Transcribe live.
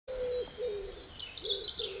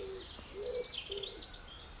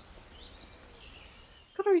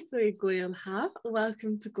soy Gŵyl Haf.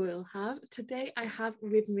 Welcome to Gŵyl Haf. Today I have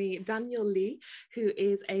with me Daniel Lee, who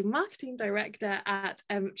is a marketing director at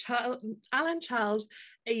Alan Charles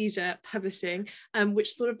Asia Publishing,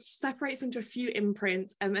 which sort of separates into a few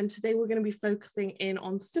imprints. And today we're going to be focusing in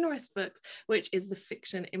on Sinoist Books, which is the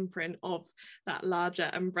fiction imprint of that larger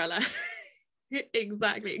umbrella.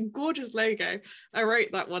 Exactly. Gorgeous logo. I wrote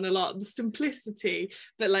that one a lot. The simplicity,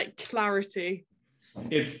 but like clarity.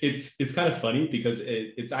 It's kind of funny because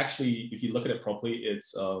it's actually, if you look at it properly,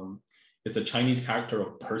 it's a Chinese character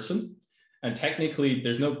of person, and technically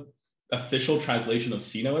there's no official translation of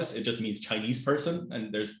Sinoist. It just means Chinese person,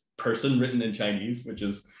 and there's person written in Chinese, which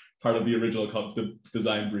is part of the original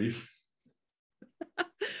design brief.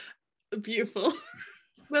 Beautiful.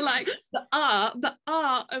 We're like the art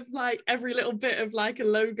of like every little bit of like a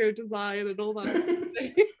logo design and all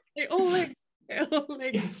that. It all links.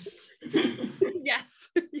 Yes. Yes.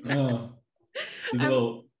 There's a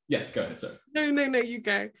little. Yes, go ahead. Sorry. No, you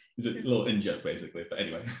go. It's a little in joke, basically. But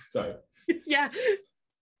anyway, sorry. Yeah.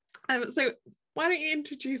 So why don't you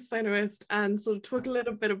introduce Sinoist and sort of talk a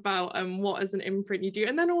little bit about what as an imprint you do,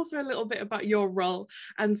 and then also a little bit about your role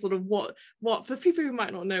and sort of what for people who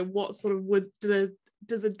might not know, what sort of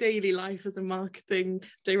does a daily life as a marketing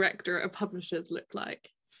director at a publisher's look like?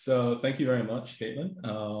 So thank you very much, Caitlin.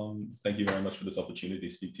 Thank you very much for this opportunity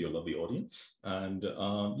to speak to your lovely audience. And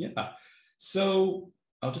yeah, so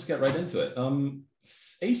I'll just get right into it.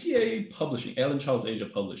 ACA Publishing, Alan Charles Asia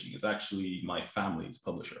Publishing, is actually my family's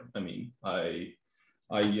publisher. I mean, the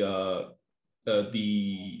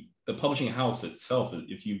publishing house itself,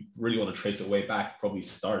 if you really want to trace it way back, probably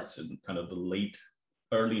starts in kind of the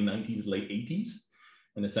early 90s, late 80s.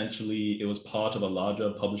 And essentially, it was part of a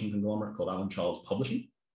larger publishing conglomerate called Alan Charles Publishing.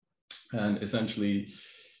 And essentially,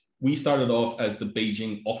 we started off as the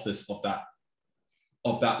Beijing office of that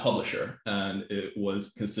publisher. And it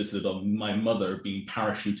consisted of my mother being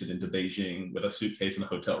parachuted into Beijing with a suitcase in a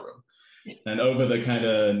hotel room. And over the kind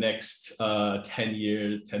of next 10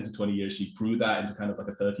 to 20 years, she grew that into kind of like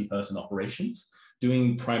a 30-person operations,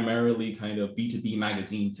 doing primarily kind of B2B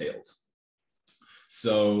magazine sales.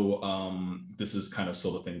 So this is kind of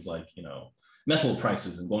sort of things like, metal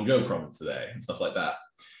prices in Guangzhou province today and stuff like that.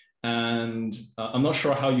 And I'm not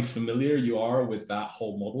sure how familiar you are with that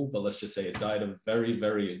whole model, but let's just say it died a very,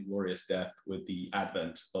 very inglorious death with the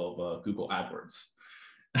advent of Google AdWords.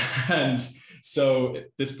 And so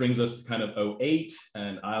this brings us to kind of 2008,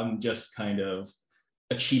 and I'm just kind of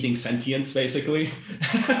achieving sentience, basically.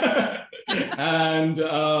 and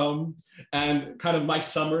kind of my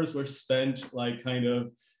summers were spent like kind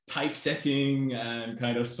of typesetting and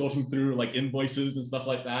kind of sorting through like invoices and stuff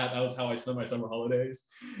like that. That was how I spent my summer holidays.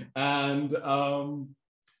 And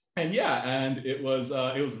yeah, and it was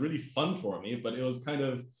really fun for me, but it was kind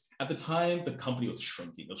of, at the time, the company was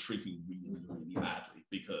shrinking. It was shrinking really, really badly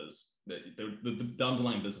because the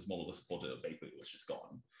underlying business model that supported it basically was just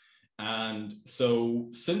gone. And so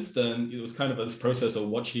since then, it was kind of this process of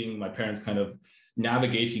watching my parents kind of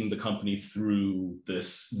navigating the company through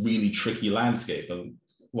this really tricky landscape and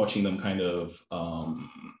watching them kind of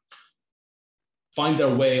find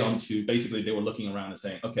their way onto, basically they were looking around and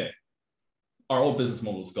saying, okay, our old business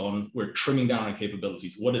model is gone. We're trimming down our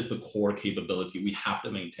capabilities. What is the core capability we have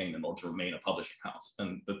to maintain in order to remain a publishing house?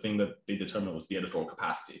 And the thing that they determined was the editorial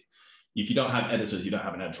capacity. If you don't have editors, you don't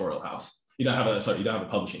have an editorial house. You don't have a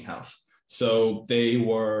publishing house. So they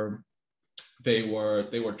were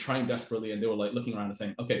trying desperately, and they were like looking around and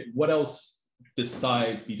saying, okay, what else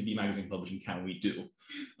besides B2B magazine publishing can we do?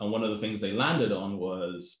 And one of the things they landed on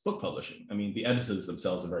was book publishing. I mean, the editors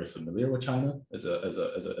themselves are very familiar with China as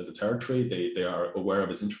a territory. They are aware of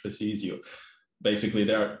its intricacies.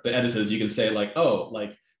 The editors, you can say like, oh,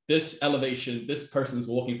 like this elevation, this person is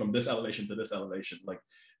walking from this elevation to this elevation, like,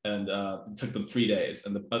 and it took them 3 days.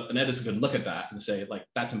 And an editor could look at that and say, like,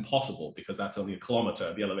 that's impossible because that's only a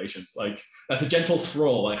kilometer, the elevations. Like, that's a gentle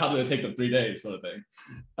stroll. Like, how did it take them 3 days, sort of thing?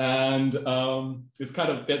 And it's kind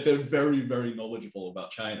of, they're very, very knowledgeable about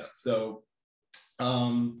China. So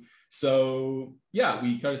yeah,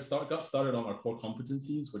 we kind of got started on our core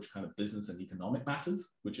competencies, which kind of business and economic matters,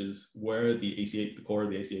 which is where the core of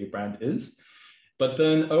the ACA brand is. But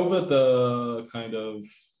then over the kind of,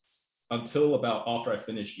 until about after I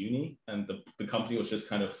finished uni and the company was just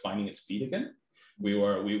kind of finding its feet again, we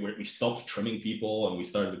stopped trimming people and we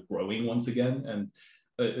started growing once again. And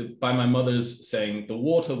by my mother's saying, the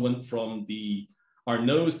water went from our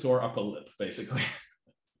nose to our upper lip, basically.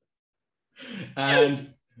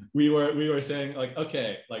 And we were saying like,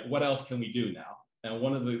 okay, like what else can we do now? And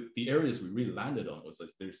one of the areas we really landed on was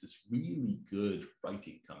like, there's this really good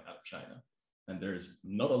writing coming out of China, and there's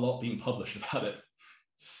not a lot being published about it.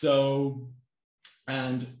 So,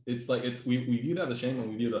 and it's like, we view that as shame, and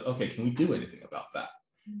we view that, okay, can we do anything about that?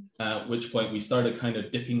 At which point we started kind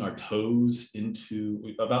of dipping our toes into,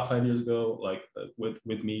 about 5 years ago, like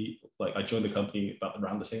with me, like I joined the company about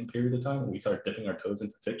around the same period of time, and we started dipping our toes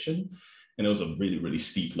into fiction. And it was a really, really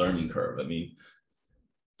steep learning curve. I mean,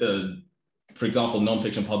 for example,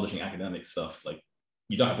 nonfiction publishing, academic stuff, like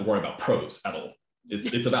you don't have to worry about prose at all.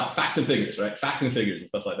 It's about facts and figures, right? Facts and figures and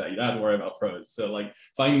stuff like that. You don't have to worry about prose. So like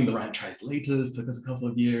finding the right translators took us a couple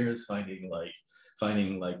of years, finding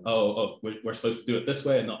like, oh, we're supposed to do it this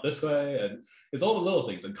way and not this way. And it's all the little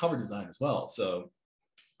things, and cover design as well. So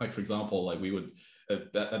like, for example, like we would,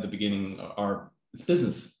 at the beginning, it's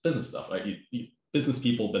business stuff, right? Business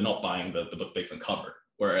people, they're not buying the book based on cover.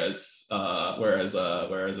 Whereas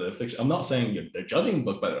a fiction, I'm not saying they're judging a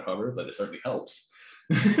book by their cover, but it certainly helps.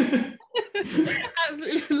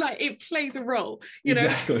 Like it plays a role, you know.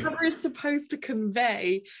 Exactly. Cover is supposed to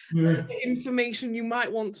convey the information you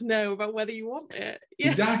might want to know about whether you want it. Yeah.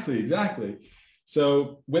 Exactly.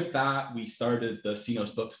 So with that, we started the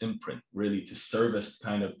Sinoist Books imprint, really to service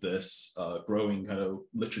kind of this growing kind of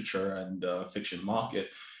literature and fiction market.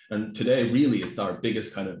 And today, really, it's our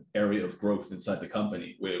biggest kind of area of growth inside the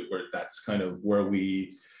company, where that's kind of where we're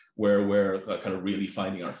kind of really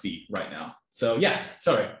finding our feet right now. So yeah,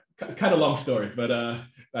 sorry, kind of long story, but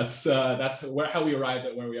that's how we arrived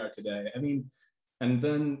at where we are today. I mean, and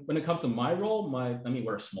then when it comes to my role,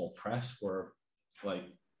 we're a small press. We're like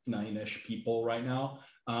 9-ish people right now.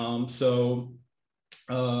 In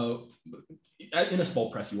a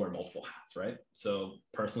small press, you wear multiple hats, right? So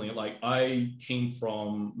personally, like I came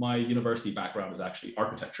from, my university background is actually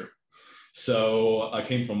architecture. So I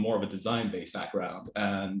came from more of a design-based background.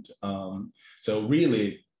 And so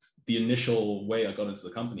really, the initial way I got into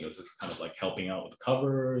the company was just kind of like helping out with the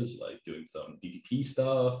covers, like doing some DTP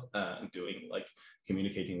stuff and doing like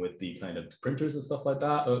communicating with the kind of printers and stuff like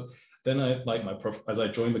that. Then as I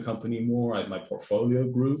joined the company more, my portfolio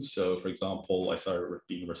grew. So for example, I started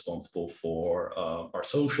being responsible for our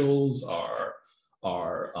socials, our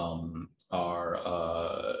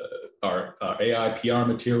AI PR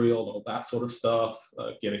material, all that sort of stuff,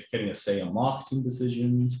 getting a say in marketing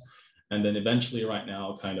decisions. And then eventually right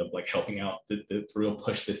now, kind of like helping out, the real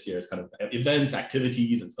push this year is kind of events,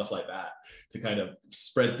 activities, and stuff like that to kind of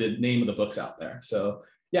spread the name of the books out there. So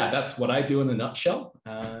yeah, that's what I do in a nutshell.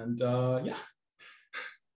 And yeah,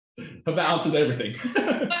 hope that answered everything.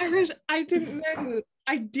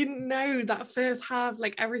 I didn't know that first half,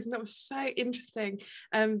 like everything. That was so interesting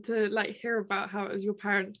to like hear about how it was your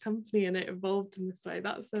parents' company and it evolved in this way.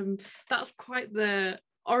 That's quite the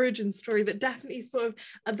origin story that definitely sort of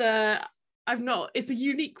it's a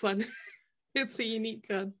unique one. It's a unique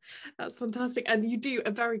one. That's fantastic, and you do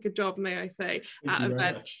a very good job, may I say, at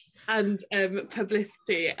events and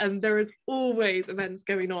publicity. And there is always events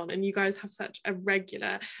going on, and you guys have such a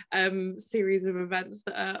regular series of events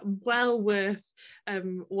that are well worth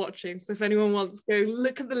watching. So if anyone wants to go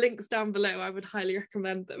look at the links down below, I would highly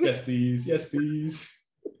recommend them. Yes, please. Yes, please.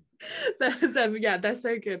 They're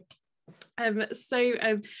so good. I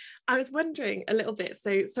was wondering a little bit,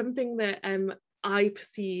 so something that I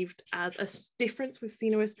perceived as a difference with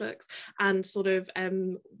Sinoist Books, and sort of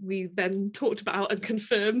we then talked about and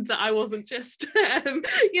confirmed that I wasn't just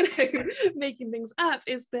making things up,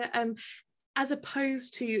 is that as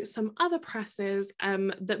opposed to some other presses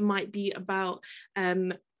that might be about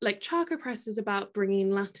like Charco Press is about bringing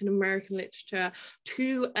Latin American literature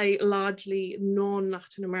to a largely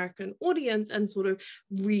non-Latin American audience and sort of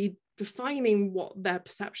redefining what their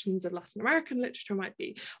perceptions of Latin American literature might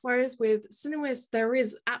be. Whereas with Sinoist, there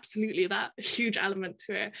is absolutely that huge element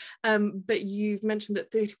to it. But you've mentioned that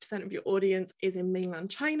 30% of your audience is in mainland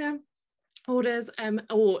China. Orders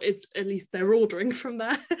or it's at least they're ordering from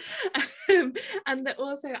there. And that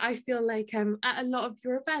also I feel like at a lot of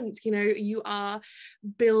your events, you are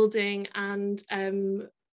building and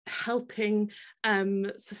helping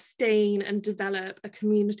sustain and develop a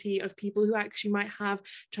community of people who actually might have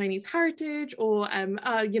Chinese heritage or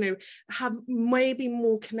have maybe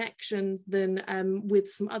more connections than with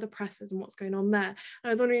some other presses and what's going on there. I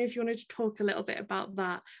was wondering if you wanted to talk a little bit about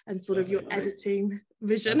that and sort of your editing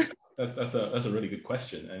vision. That's a really good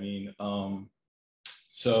question. I mean,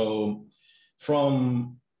 so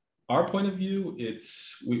from our point of view,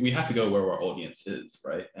 we have to go where our audience is,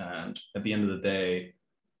 right? And at the end of the day,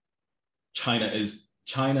 China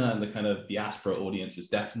and the kind of diaspora audience is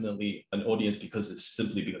definitely an audience because it's so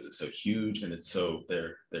huge, and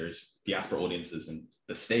there's diaspora audiences in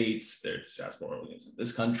the States, there's diaspora audience in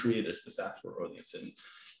this country, there's diaspora audience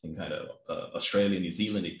in kind of Australia, New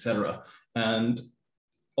Zealand, etc. And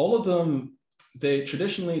all of them they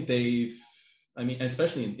traditionally I mean,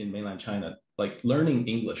 especially in mainland China, like learning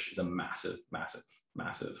English is a massive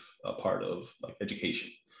part of like education.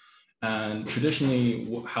 And traditionally,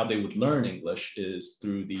 how they would learn English is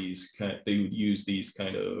through they would use these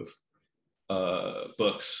kind of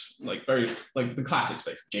books, like the classics,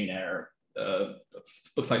 basically Jane Eyre,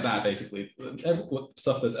 books like that, basically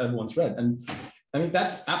stuff that everyone's read. And I mean,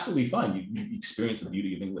 that's absolutely fine. You experience the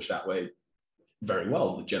beauty of English that way very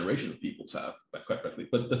well. The generation of peoples have, quite frankly.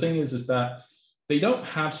 But the thing is that they don't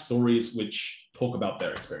have stories which talk about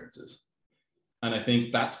their experiences. And I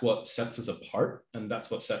think that's what sets us apart, and that's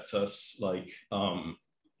what sets us like kind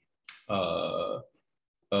of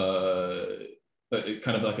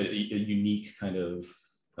like a unique kind of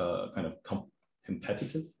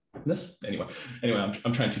competitiveness. Anyway,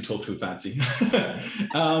 I'm trying to talk too fancy.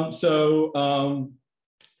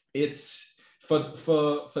 It's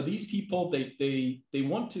for these people, they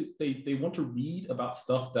want to read about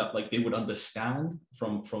stuff that like they would understand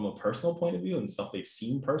from a personal point of view and stuff they've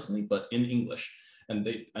seen personally, but in English, and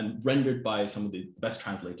rendered by some of the best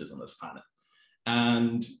translators on this planet.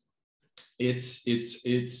 And it's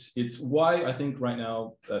why I think right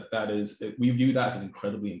now we view that as an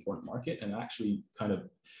incredibly important market, and actually kind of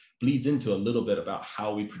bleeds into a little bit about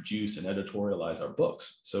how we produce and editorialize our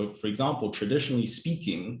books. So for example, traditionally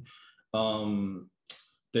speaking,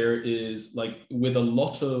 there is, like, with a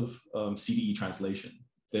lot of CDE translation,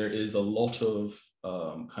 there is a lot of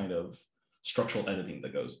kind of structural editing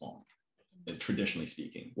that goes on, traditionally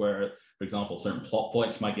speaking, where, for example, certain plot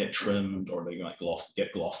points might get trimmed, or they might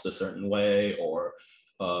get glossed a certain way, or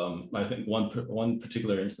I think one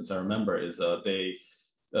particular instance I remember is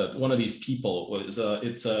one of these people was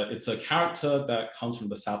it's a character that comes from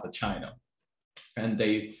the south of China. And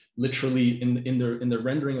they literally, in the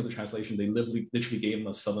rendering of the translation, they literally gave him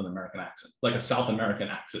a Southern American accent, like a South American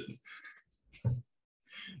accent.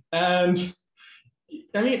 And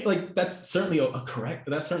I mean, like, that's certainly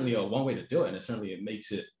that's certainly a one way to do it, and it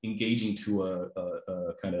makes it engaging to a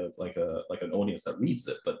kind of like an audience that reads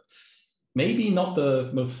it, but maybe not the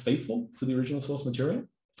most faithful to the original source material.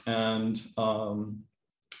 And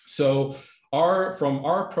so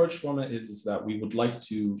our approach from it is that we would like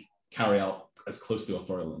to carry out as close to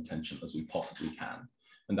authorial intention as we possibly can,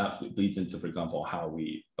 and that leads into, for example, how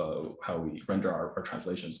we render our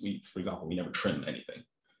translations. For example, we never trim anything,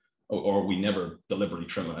 or we never deliberately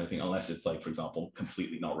trim anything unless it's, like, for example,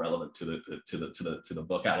 completely not relevant to the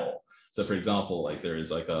book at all. So, for example, like, there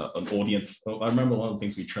is like an audience. I remember one of the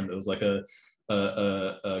things we trimmed. It was like a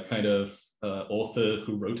kind of author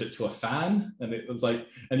who wrote it to a fan, and it was like,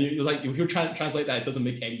 and you're like, if you're trying to translate that, it doesn't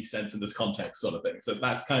make any sense in this context, sort of thing. So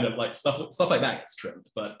that's kind of like stuff like that gets trimmed.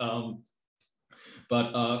 But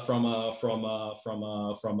from a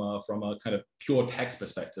kind of pure text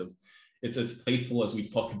perspective, it's as faithful as we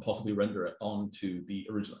can possibly render it onto the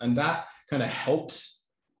original, and that kind of helps.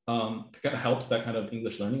 That kind of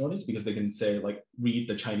English learning audience, because they can say, like, read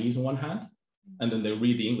the Chinese on one hand, and then they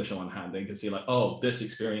read the English on one hand. They can see, like, oh, this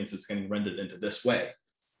experience is getting rendered into this way,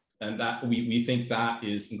 and that we think that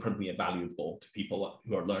is incredibly valuable to people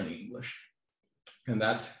who are learning English. And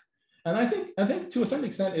I think to a certain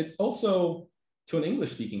extent, it's also, to an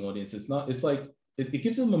English speaking audience, it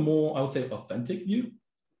gives them a more, I would say, authentic view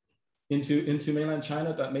into mainland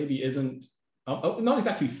China that maybe isn't not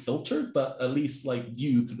exactly filtered, but at least, like,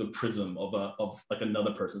 viewed through the prism of like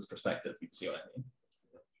another person's perspective. You see what I mean?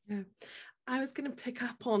 Yeah. I was going to pick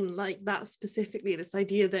up on, like, that specifically, this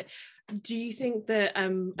idea that, do you think that, I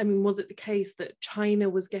mean, was it the case that China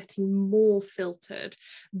was getting more filtered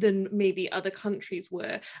than maybe other countries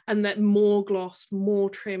were, and that more glossed, more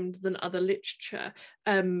trimmed than other literature?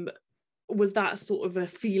 Was that sort of a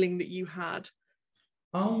feeling that you had?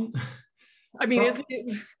 I mean,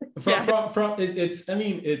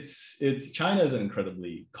 it's China is an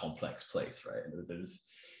incredibly complex place, right? There's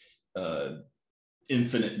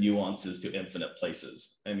infinite nuances to infinite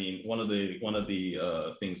places. I mean, one of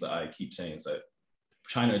the things that I keep saying is that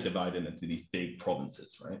China is divided into these big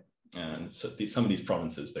provinces, right? And so some of these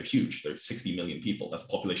provinces, they're huge. They're 60 million people. That's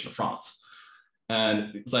the population of France.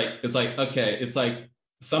 And it's like okay, it's like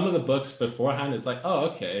some of the books beforehand, it's like,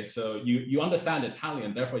 oh, okay, so you understand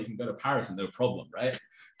Italian, therefore you can go to Paris and no problem, right?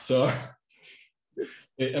 So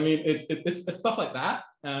it's stuff like that.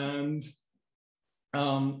 And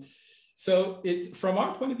so from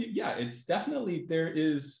our point of view, yeah, it's definitely, there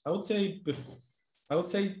is, I would say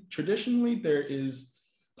traditionally there is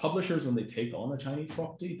publishers, when they take on a Chinese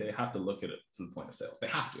property, they have to look at it to the point of sales. They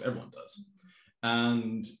have to, everyone does.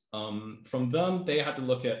 And from them, they had to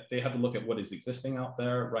look at what is existing out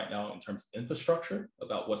there right now in terms of infrastructure,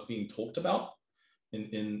 about what's being talked about,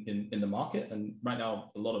 in the market. And right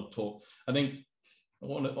now, a lot of talk. I think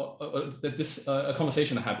a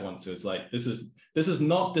conversation I had once is like, this is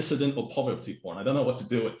not dissident or poverty porn. I don't know what to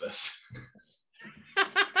do with this.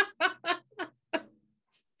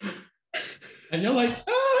 And you're like,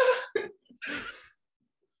 ah.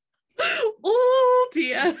 Oh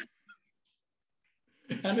dear.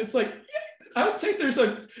 And it's like, I would say there's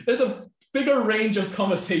a bigger range of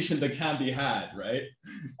conversation that can be had, right?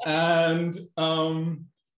 And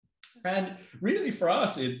really for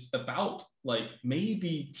us, it's about like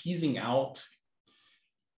maybe teasing out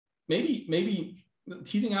like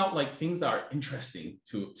things that are interesting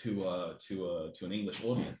to an English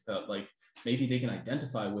audience that like maybe they can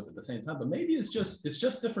identify with at the same time, but maybe it's just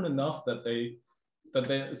different enough that they're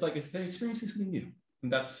experiencing something new. And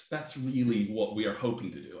that's really what we are hoping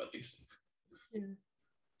to do, at least. Yeah,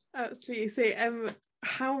 absolutely. So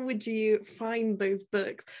how would you find those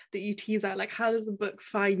books that you tease out? Like, how does a book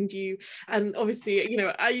find you? And obviously, you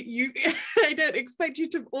know, I don't expect you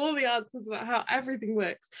to have all the answers about how everything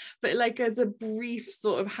works, but like as a brief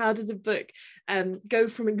sort of, how does a book go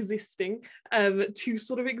from existing to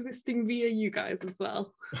sort of existing via you guys as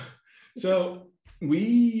well? So I'm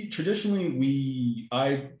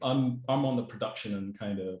on the production and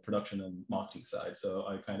marketing side. So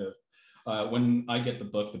I kind of when I get the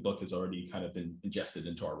book has already kind of been ingested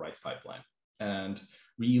into our rights pipeline. And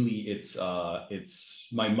really it's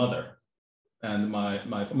my mother, and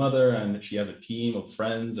my mother, and she has a team of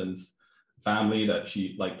friends and family that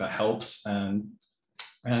helps, and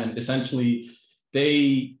essentially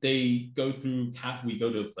they go through, we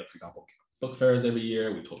go to, like, for example, book fairs every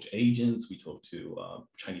year. We talk to agents, we talk to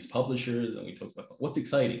Chinese publishers, and we talk about what's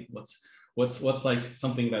exciting, what's like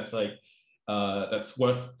something that's like that's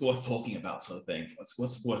worth talking about, sort of thing.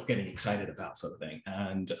 What's worth getting excited about, sort of thing.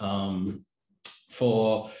 And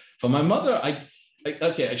for my mother,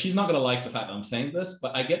 okay, she's not gonna like the fact that I'm saying this,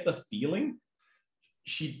 but I get the feeling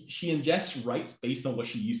she ingests rights based on what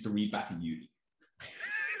she used to read back in uni.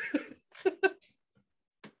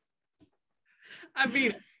 I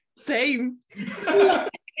mean, same. I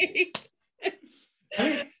mean,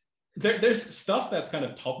 there's stuff that's kind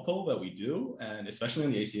of topical that we do, and especially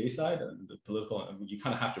on the ACA side and the political, I mean, you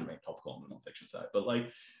kind of have to remain topical on the nonfiction side. But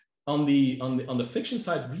like on the fiction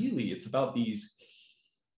side, really, it's about these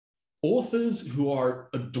authors who are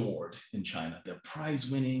adored in China. They're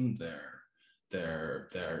prize winning. They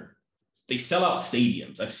sell out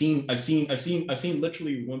stadiums. I've seen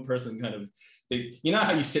literally one person kind of, you know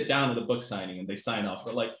how you sit down at a book signing and they sign off,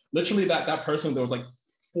 but like literally that person, there was like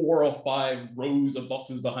 4 or 5 rows of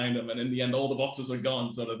boxes behind them, and in the end all the boxes are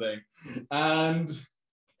gone, sort of thing. And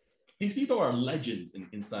these people are legends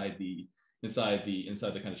inside the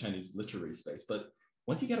kind of Chinese literary space. But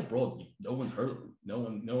once you get abroad, no one's heard of them.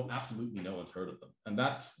 Absolutely no one's heard of them. And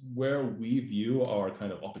that's where we view our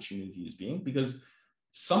kind of opportunity as being, because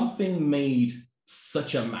something made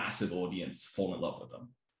such a massive audience fall in love with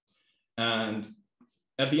them. And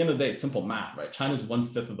at the end of the day, it's simple math, right? China's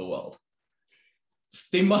 1/5 of the world.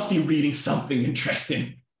 They must be reading something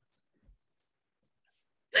interesting.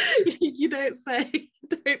 You don't say.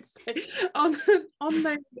 On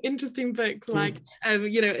those interesting books, like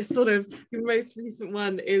you know, it's sort of the most recent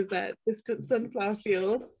one is Distant Sunflower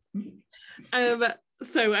Fields.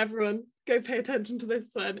 So everyone go pay attention to this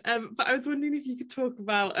one. But I was wondering if you could talk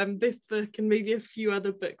about this book and maybe a few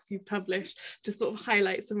other books you've published to sort of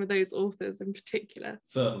highlight some of those authors in particular.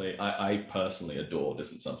 Certainly, I personally adore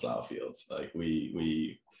Distant Sunflower Fields. Like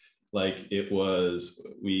it was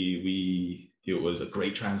a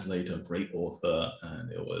great translator, great author,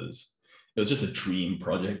 and it was just a dream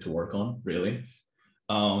project to work on, really.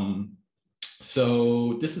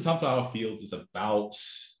 So Distant Sunflower Fields is about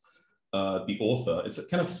the author. It's a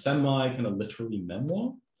kind of literary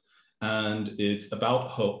memoir, and it's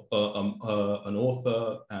about an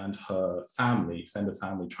author and her extended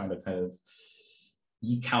family, trying to kind of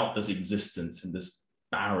eke out this existence in this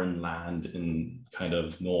barren land in kind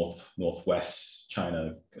of northwest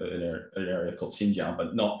China, in an area called Xinjiang,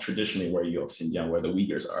 but not traditionally where you have Xinjiang, where the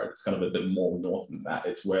Uyghurs are. It's kind of a bit more north than that.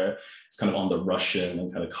 It's kind of on the Russian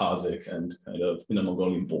and kind of Kazakh and kind of in the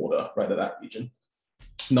Mongolian border, right at that region.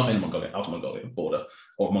 Not in Mongolia, outer Mongolia border,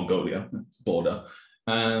 or Mongolia border.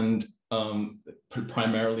 And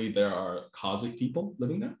primarily there are Kazakh people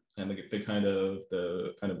living there, and they're kind of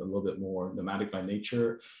a little bit more nomadic by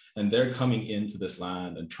nature, and they're coming into this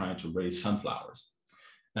land and trying to raise sunflowers.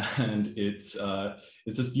 And it's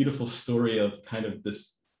this beautiful story of kind of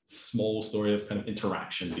this small story of kind of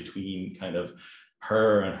interaction between kind of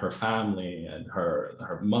her and her family and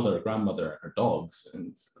her mother, grandmother, and her dogs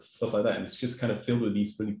and stuff like that. And it's just kind of filled with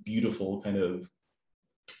these really beautiful kind of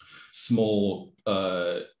small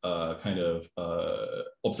kind of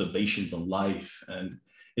observations on life, and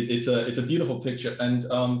it's a beautiful picture. And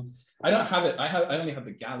I don't have it. I only have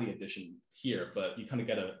the Galley edition here, but you kind of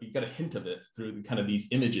get a hint of it through the kind of these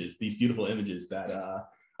images, these beautiful images that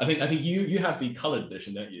I think you have the colored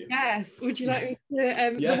edition, don't you? Yes. Would you like me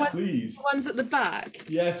to? Yes, please. The ones at the back.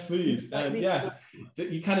 Yes, please. And yes,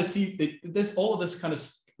 you kind of see all of this kind of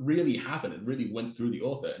really happened. It really went through the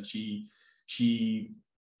author, and she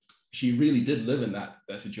really did live in that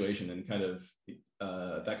situation, and kind of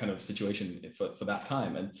that kind of situation for that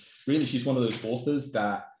time. And really, she's one of those authors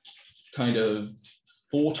that kind of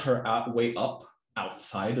fought her way up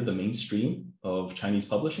outside of the mainstream of Chinese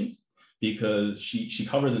publishing, because she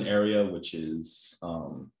covers an area which is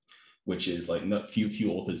like not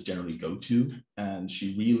few authors generally go to, and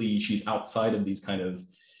she's outside of these kind of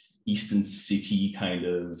Eastern city kind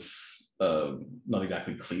of not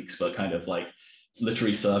exactly cliques, but kind of like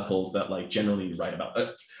literary circles that like generally write about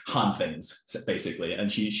Han things basically.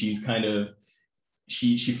 And she's kind of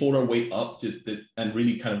she fought her way up and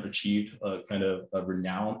really kind of achieved a kind of a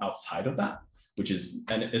renown outside of that, which is,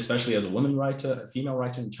 and especially as a woman writer, a female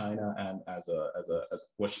writer in China, and as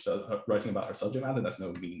what she does, writing about her subject matter, that's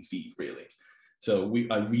no mean feat really. So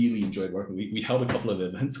I really enjoyed working. We held a couple of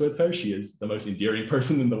events with her. She is the most endearing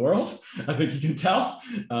person in the world. I think you can tell.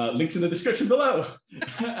 Links in the description below.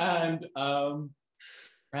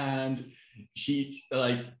 and she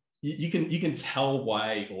like you can tell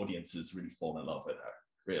why audiences really fall in love with her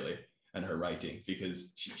really, and her writing,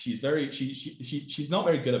 because she's not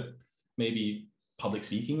very good at maybe public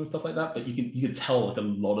speaking and stuff like that, but you can tell like a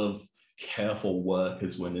lot of careful work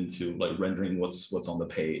has went into like rendering what's on the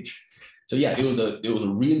page. So yeah, it was a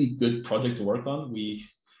really good project to work on.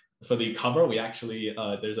 For the cover, we actually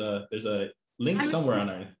there's a link somewhere on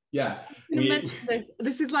our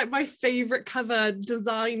this is like my favorite cover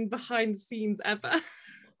design behind the scenes ever.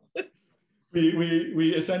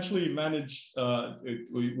 we essentially managed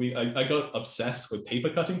I got obsessed with paper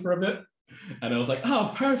cutting for a bit, and I was like,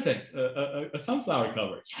 oh, perfect, a sunflower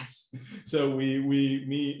cover, yes. So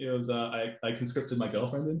I conscripted my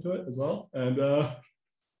girlfriend into it as well, and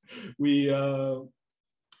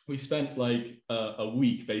we spent like a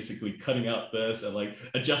week basically cutting out this and like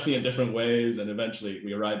adjusting it different ways, and eventually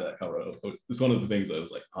we arrived at that cover. It's one of the things I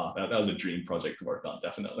was like, that was a dream project to work on,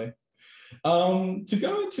 definitely. To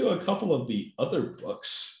go into a couple of the other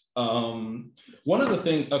books, one of the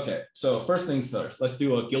things, okay, so first things first, let's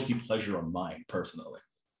do a guilty pleasure of mine personally.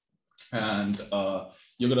 And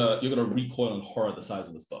you're gonna recoil in horror at the size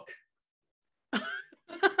of this book.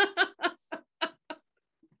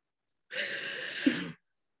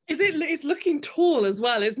 It's looking tall as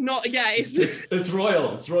well. It's not, yeah, it's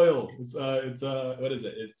royal. It's royal. It's what is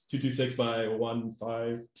it? It's 226 by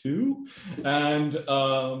 152, and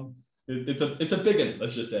it's a big one.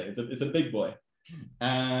 Let's just say it's a big boy,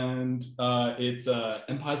 and it's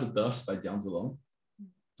Empires of Dust by Jiang Zilong,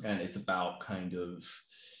 and it's about kind of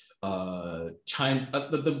China.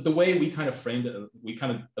 The way we kind of framed it, we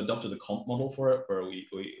kind of adopted a comp model for it, where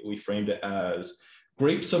we framed it as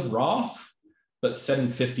Grapes of Wrath, but set in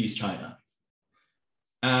 50s China.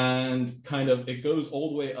 And kind of, it goes all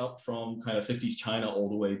the way up from kind of 50s China all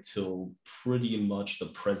the way till pretty much the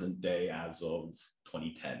present day as of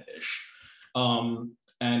 2010-ish.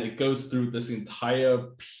 And it goes through this entire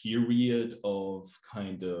period of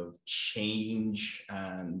kind of change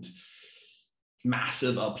and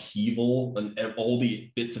massive upheaval and all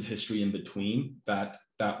the bits of history in between that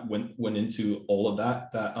went into all of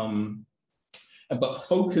that, but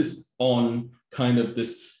focused on kind of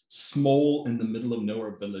this small in the middle of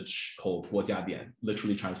nowhere village called Guojiadian,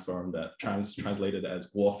 literally translated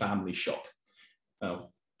as Guo family shop.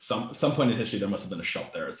 Some point in history there must have been a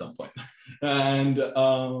shop there at some point, and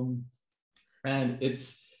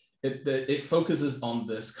it focuses on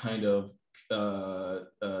this kind of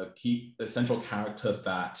key central character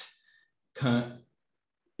that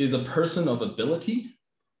is a person of ability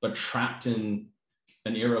but trapped in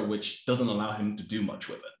an era which doesn't allow him to do much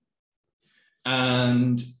with it.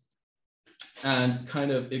 And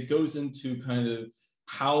kind of it goes into kind of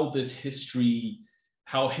how history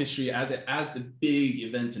as the big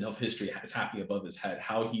events of history is happening above his head,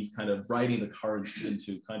 how he's kind of riding the currents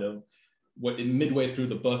into kind of what in midway through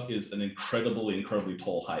the book is an incredibly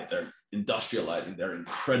tall height. They're industrializing, they're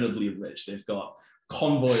incredibly rich, they've got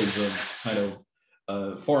convoys of kind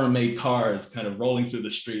of foreign-made cars kind of rolling through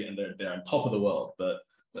the street, and they're on top of the world, but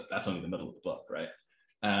that's only the middle of the book, right?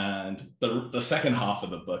 And the second half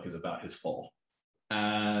of the book is about his fall,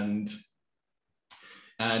 and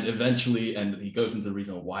eventually, and he goes into the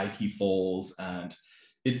reason why he falls, and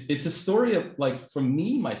it's a story of, like, for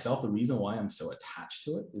me, myself, the reason why I'm so attached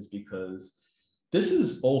to it is because this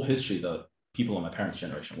is old history that people of my parents'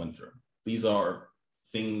 generation went through. These are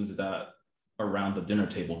things that around the dinner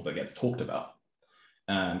table that gets talked about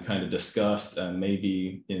and kind of discussed, and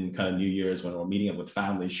maybe in kind of New Year's when we're meeting up with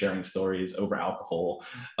families, sharing stories over alcohol,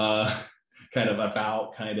 kind of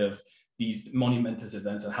about kind of these monumentous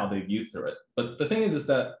events and how they view through it. But the thing is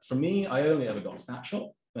that for me, I only ever got a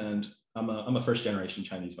snapshot, and I'm a first generation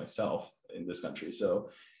Chinese myself in this country. So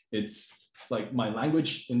it's like my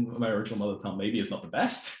language in my original mother tongue maybe is not the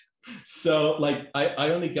best. So like I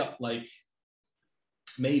only got like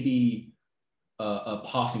maybe a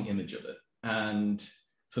passing image of it. And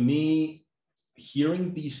for me,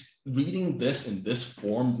 reading this in this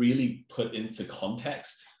form really put into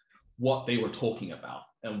context what they were talking about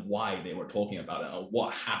and why they were talking about it and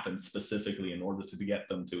what happened specifically in order to get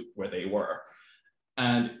them to where they were.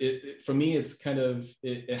 And for me, it's kind of,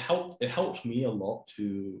 it helped me a lot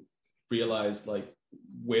to realize like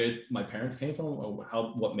where my parents came from or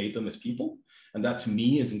what made them as people. And that to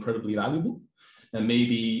me is incredibly valuable. And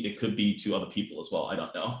maybe it could be to other people as well, I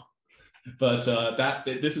don't know. But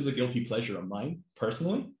this is a guilty pleasure of mine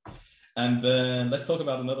personally. And then let's talk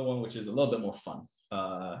about another one, which is a little bit more fun.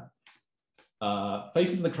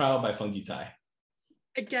 Faces in the Crowd by Feng Jicai.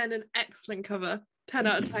 Again, an excellent cover. 10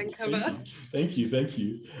 out of 10 cover. Thank you.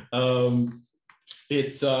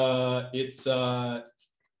 It's a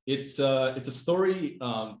story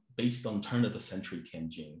based on turn of the century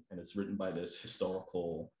Tianjin, and it's written by this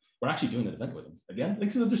historical. We're actually doing an event with him. Again,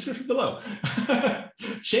 links in the description below.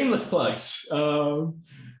 Shameless plugs.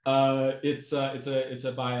 It's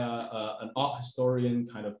by an art historian,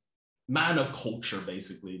 kind of man of culture,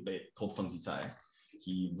 basically, called Feng Jicai.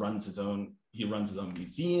 He runs his own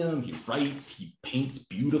museum. He writes. He paints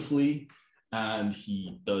beautifully, and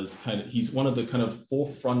he's on the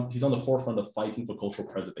forefront of fighting for cultural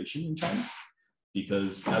preservation in China,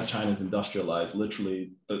 because as China's industrialized,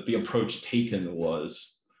 literally the approach taken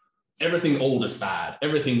was everything old is bad,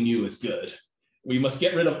 everything new is good. We must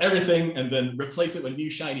get rid of everything and then replace it with new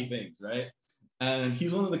shiny things, right? And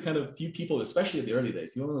he's one of the kind of few people, especially at the early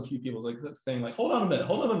days, he's one of the few people like saying like, hold on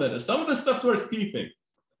a minute, some of this stuff's worth keeping.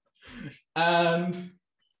 And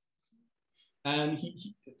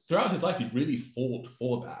he throughout his life, he really fought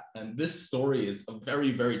for that. And this story is a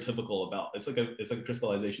very, very typical about, it's like a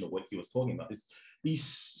crystallization of what he was talking about. It's these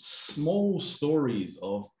small stories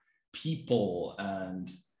of people and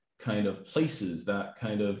kind of places that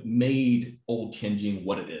kind of made old Tianjin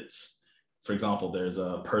what it is. For example, there's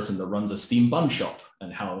a person that runs a steam bun shop,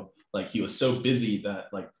 and how like he was so busy that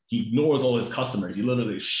like he ignores all his customers. He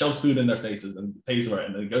literally shoves food in their faces and pays for it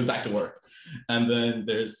and then goes back to work. And then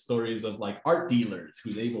there's stories of like art dealers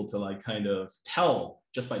who's able to like kind of tell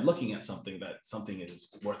just by looking at something that something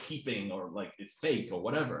is worth keeping or like it's fake or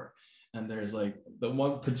whatever. And there's like the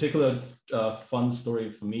one particular fun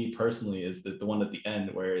story for me personally is the one at the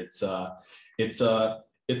end where it's a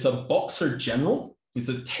boxer general.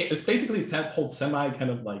 It's basically told semi kind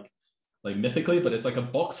of like mythically, but it's like a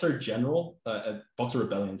boxer general. Boxer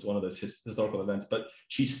Rebellion is one of those historical events, but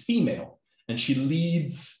she's female and she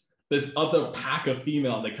leads this other pack of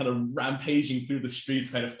female, and they're kind of rampaging through the streets,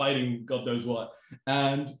 kind of fighting God knows what.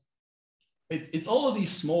 And it's all of these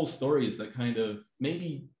small stories that kind of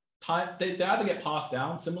maybe they either get passed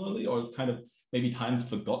down similarly or kind of maybe time's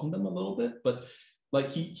forgotten them a little bit, but like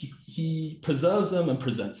he preserves them and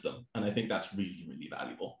presents them. And I think that's really, really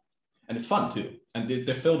valuable. And it's fun too. And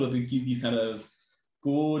they're filled with these kind of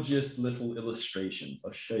gorgeous little illustrations.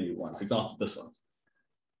 I'll show you one. For example, this one.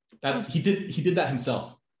 He did that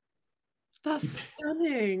himself. That's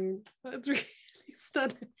stunning. That's really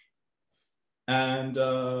stunning. And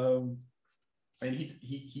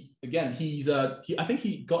he again, I think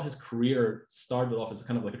he got his career started off as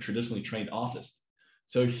kind of like a traditionally trained artist.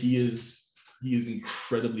 So he is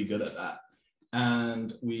incredibly good at that.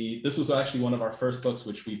 And this was actually one of our first books,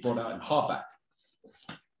 which we brought out in hardback.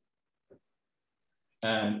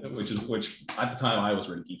 And which at the time I was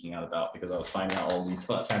really geeking out about, because I was finding out all these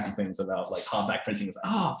fancy things about like hardback printing. It's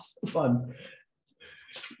it's so fun.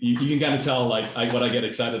 You can kind of tell like what I get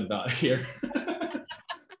excited about here.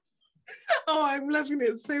 Oh, I'm loving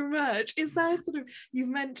it so much. Is there sort of, you've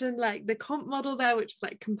mentioned like the comp model there, which is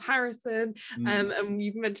like comparison, and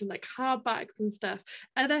you've mentioned like hardbacks and stuff.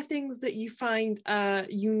 Are there things that you find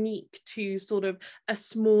unique to sort of a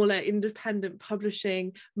smaller independent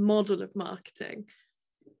publishing model of marketing?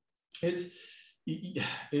 It's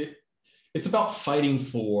about fighting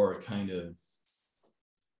for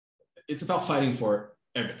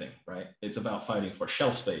everything, right? It's about fighting for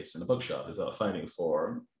shelf space in a bookshop. It's about fighting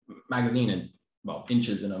for magazine and well,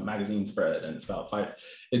 inches in a magazine spread, and it's about 5.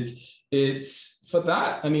 It's for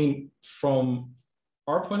that. I mean, from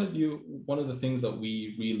our point of view, one of the things that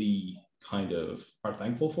we really kind of are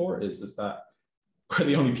thankful for is that we're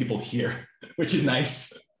the only people here, which is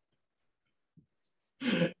nice.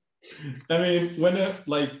 I mean,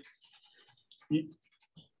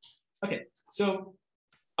 okay, so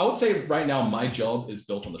I would say right now my job is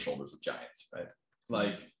built on the shoulders of giants, right?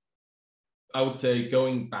 Like, I would say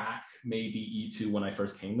going back maybe to when I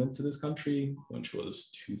first came into this country, which was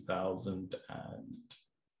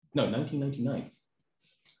 1999.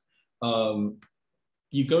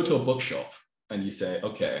 You go to a bookshop and you say,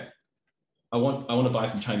 okay, I want to buy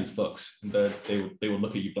some Chinese books, and they would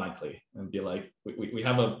look at you blankly and be like, we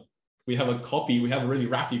have a copy, we have a really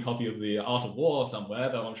rappy copy of the Art of War somewhere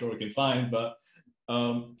that I'm sure we can find, but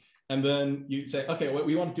and then you say, okay,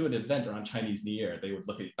 we want to do an event around Chinese New Year. They would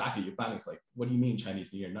look back at you blankly. It's like, what do you mean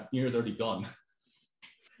Chinese New Year? New Year's already gone.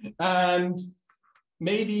 And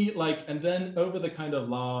maybe and then over the kind of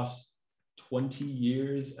last 20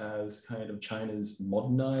 years, as kind of China's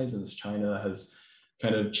modernized and as China has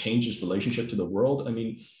kind of changed its relationship to the world, I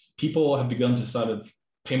mean, people have begun to sort of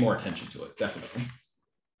pay more attention to it, definitely.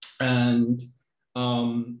 And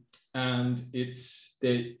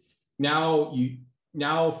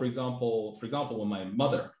now, for example, when my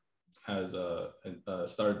mother has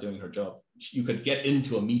started doing her job, you could get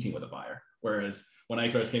into a meeting with a buyer, whereas when I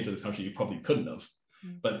first came to this country, you probably couldn't have.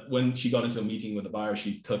 But when she got into a meeting with a buyer,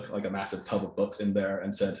 she took like a massive tub of books in there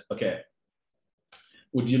and said, okay,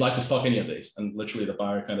 would you like to stock any of these? And literally the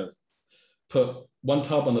buyer kind of put one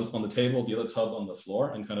tub on the table, the other tub on the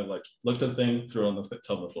floor, and kind of like looked at the thing, threw it on the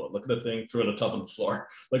tub on the floor, looked at the thing, threw it on the tub on the floor,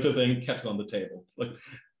 looked at the thing, kept it on the table. Like,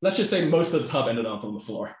 let's just say most of the tub ended up on the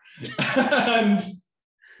floor. and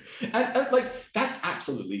like, that's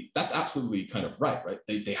absolutely kind of right?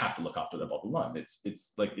 They have to look after their bottom line.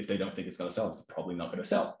 It's like, if they don't think it's going to sell, it's probably not going to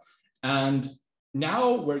sell. And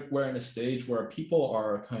now we're in a stage where people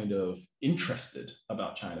are kind of interested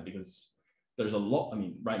about China, because there's a lot. I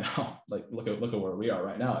mean, right now, like look at where we are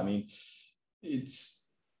right now. I mean,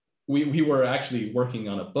 we were actually working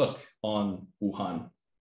on a book on Wuhan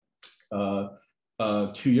 2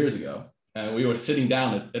 years ago, and we were sitting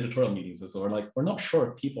down at editorial meetings, and so we're not sure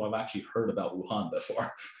if people have actually heard about Wuhan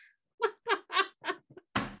before.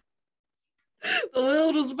 The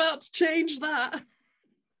world was about to change that.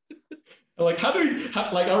 Like,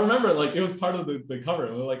 I remember, like, it was part of the cover,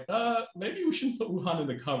 and we're like, maybe we shouldn't put Wuhan in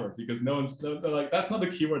the cover, because they're like, that's not a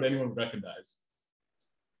keyword anyone would recognize.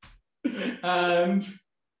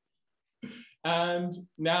 and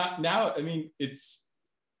now, I mean, it's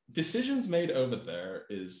decisions made over there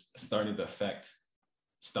is starting to affect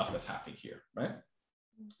stuff that's happening here, right?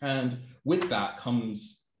 And with that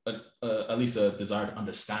comes at least a desire to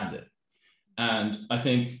understand it. And I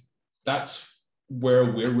think that's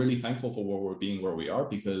where we're really thankful for where we're being where we are,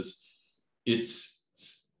 because it's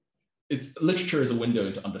literature is a window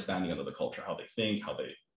into understanding another culture, how they think, how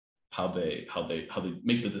they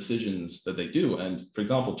make the decisions that they do. And for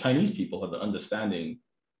example, Chinese people have been understanding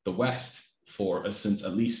the West since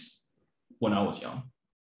at least when I was young,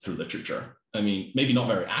 through literature. I mean, maybe not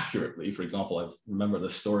very accurately. For example, I remember the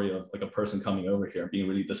story of like a person coming over here and being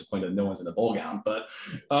really disappointed no one's in a ball gown, but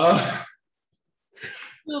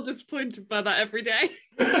Still disappointed by that every day.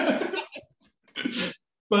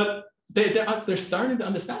 But they're starting to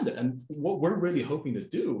understand it, and what we're really hoping to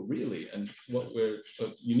do, really, and what we're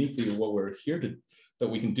here that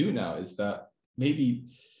we can do now, is that maybe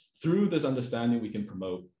through this understanding we can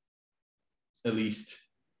promote at least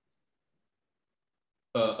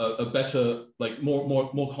a better, like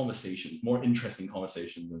more conversations, more interesting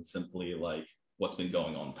conversations than simply like what's been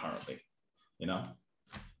going on currently, you know.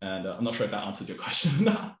 And I'm not sure if that answered your question or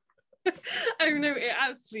not. Oh no, it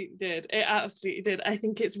absolutely did. It absolutely did. I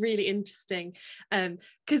think it's really interesting,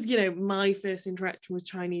 because you know, my first interaction with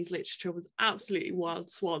Chinese literature was absolutely Wild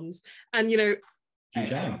Swans, and you know,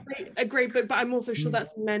 a great book. But I'm also sure that's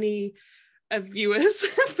many of viewers'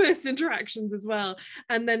 first interactions as well.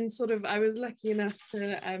 And then sort of, I was lucky enough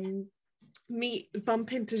to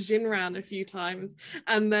bump into Jinran a few times,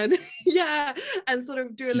 and then yeah, and sort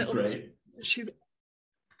of do a little. Great. She's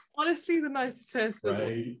honestly the nicest person.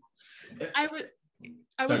 Right.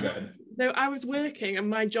 I was working, and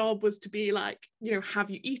my job was to be like, you know, have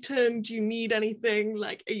you eaten? Do you need anything?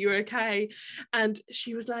 Like, are you okay? And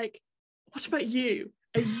she was like, what about you?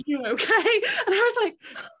 Are you okay? And I was like,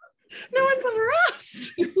 no one's ever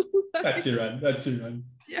asked. That's Iran.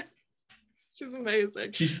 Yeah. She's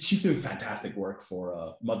amazing. She's doing fantastic work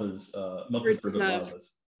for Mother's Bridge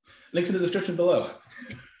Lovers. Links in the description below.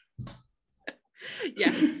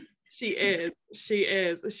 Yeah.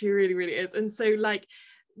 She really, really is. And so like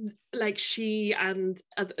she and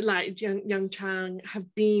like young Chang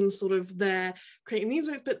have been sort of there creating these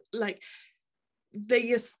works, but like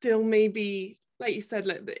they are still, maybe like you said,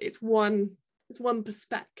 like it's one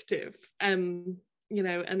perspective, you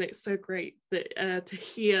know, and it's so great that to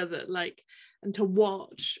hear that, like, and to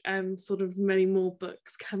watch sort of many more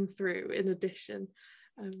books come through in addition.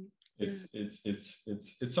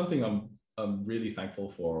 It's something I'm really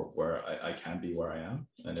thankful for, where I can be where I am.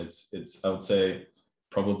 And it's I would say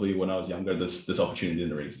probably when I was younger, this opportunity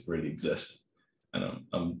didn't really exist. And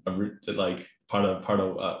I'm like part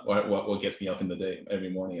of what gets me up in the day every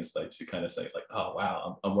morning is like to kind of say like, oh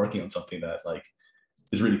wow, I'm working on something that like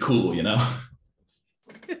is really cool, you know.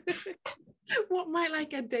 What might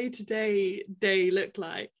like a day-to-day look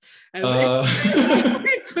like?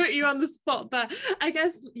 Put you on the spot, but I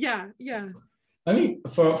guess yeah. I mean,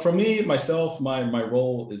 for me, myself, my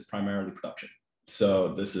role is primarily production.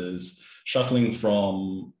 So this is shuttling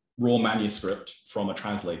from raw manuscript from a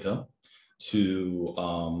translator to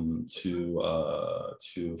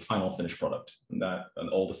final finished product, and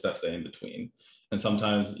all the steps there in between. And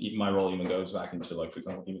sometimes my role even goes back into, like, for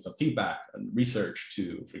example, giving some feedback and research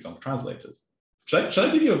to, for example, translators. Should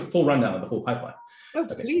I give you a full rundown of the full pipeline? Oh,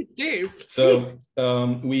 okay. Please do. So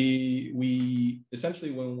we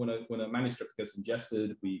essentially, when a manuscript gets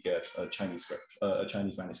ingested, we get a Chinese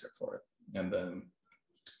manuscript for it, and then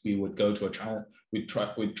we would go to we'd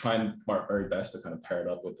try and our very best to kind of pair it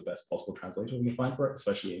up with the best possible translator we can find for it,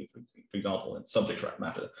 especially for example in subject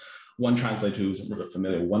matter. One translator who's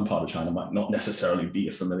familiar with one part of China might not necessarily be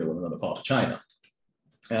familiar with another part of China.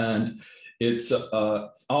 And it's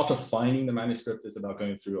art of finding the manuscript is about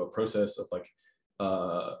going through a process of like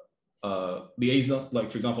liaison. Like,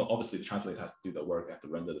 for example, obviously the translator has to do the work, have to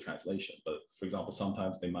render the translation, but for example,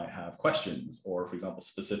 sometimes they might have questions, or for example,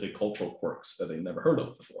 specific cultural quirks that they've never heard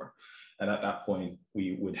of before. And at that point,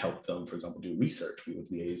 we would help them, for example, do research. We would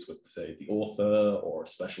liaise with, say, the author or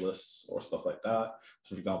specialists or stuff like that.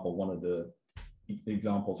 So for example, one of the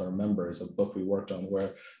examples I remember is a book we worked on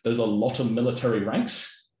where there's a lot of military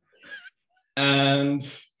ranks. And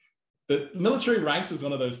the military ranks is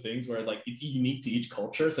one of those things where like it's unique to each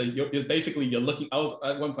culture. So you're looking,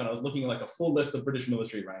 at one point I was looking at like a full list of British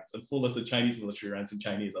military ranks and full list of Chinese military ranks in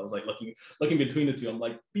Chinese. I was like looking between the two. I'm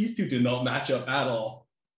like, these two do not match up at all.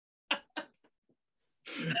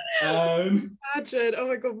 Imagine, oh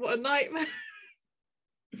my God, what a nightmare.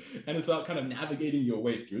 And it's about kind of navigating your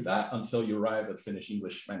way through that until you arrive at finished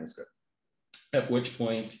English manuscript, at which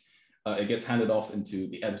point it gets handed off into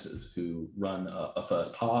the editors, who run a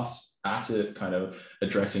first pass at it, kind of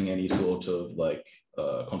addressing any sort of like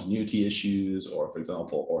continuity issues, or for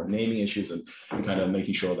example, or naming issues, and kind of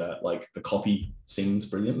making sure that like the copy sings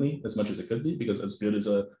brilliantly as much as it could be, because as good as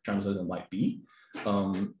a translator might be,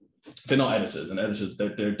 they're not editors, and editors,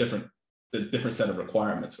 they're different. The different set of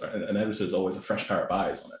requirements, right? An editor is always a fresh pair of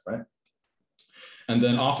eyes on it, right? And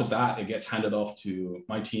then after that, it gets handed off to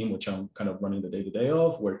my team, which I'm kind of running the day-to-day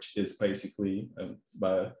of, which is basically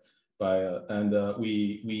we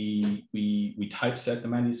typeset the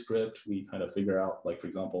manuscript. We kind of figure out, like, for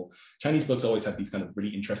example, Chinese books always have these kind of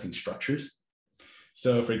really interesting structures.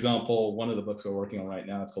 So for example, one of the books we're working on right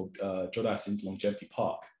now, it's called Zhou Daxin's Longevity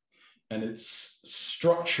Park. And it's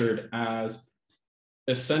structured as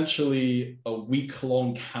essentially a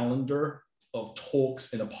week-long calendar of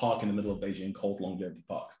talks in a park in the middle of Beijing called Longevity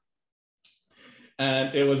Park.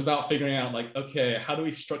 And it was about figuring out, like, okay, how do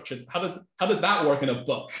we structure, how does that work in a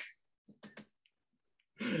book?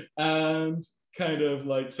 And kind of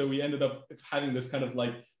like, so we ended up having this kind of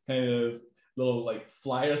little like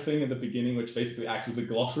flyer thing in the beginning, which basically acts as a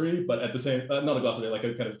glossary, but at the same, not a glossary, like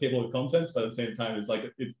a kind of table of contents, but at the same time, it's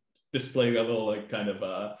like, it's displaying a little like kind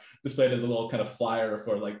of displayed as a little kind of flyer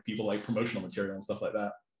for like people, like promotional material and stuff like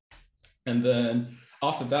that. And then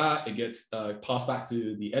after that, it gets passed back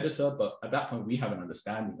to the editor. But at that point, we have an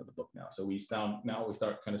understanding of the book now. So we start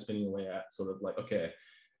kind of spinning away at sort of like, okay,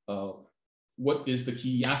 what is the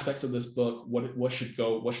key aspects of this book? What should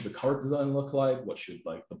the cover design look like? What should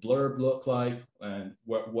like the blurb look like? And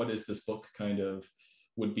what is this book kind of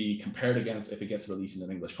would be compared against if it gets released in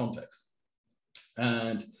an English context?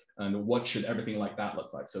 And what should everything like that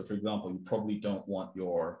look like? So for example, you probably don't want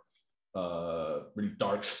your really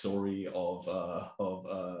dark story of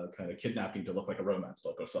kind of kidnapping to look like a romance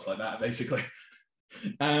book or stuff like that, basically.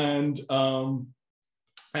 And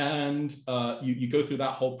you go through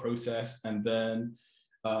that whole process, and then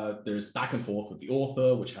there's back and forth with the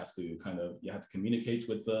author, which has to you have to communicate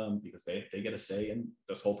with them, because they get a say in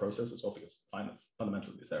this whole process as well, because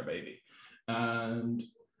fundamentally it's their baby. And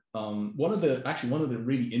one of the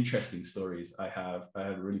really interesting stories I had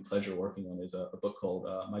really pleasure working on is a book called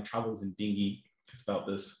My Travels in Dinghy. It's about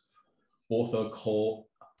this author called.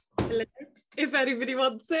 If anybody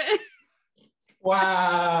wants it.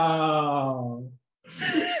 Wow.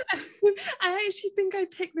 I actually think I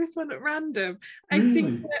picked this one at random.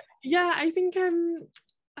 Really? I think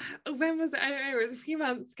when was it? I don't know, it was a few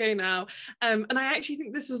months ago now. And I actually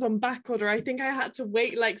think this was on back order. I think I had to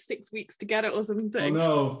wait like 6 weeks to get it or something. Oh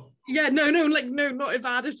no. Yeah, no, not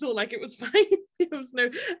bad at all. Like it was fine. It was no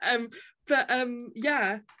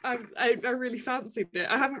yeah, I really fancied it.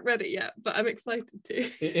 I haven't read it yet, but I'm excited to.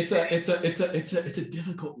 It's a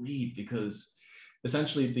difficult read because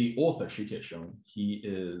essentially the author Xu Tiesheng,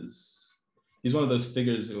 he's one of those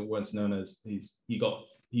figures what's known as he's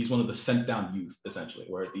one of the sent down youth, essentially,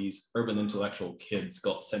 where these urban intellectual kids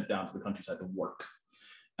got sent down to the countryside to work.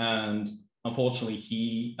 And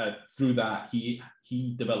unfortunately, through that, he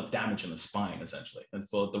developed damage in the spine, essentially. And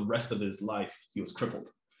for the rest of his life, he was crippled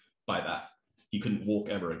by that. He couldn't walk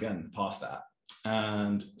ever again past that.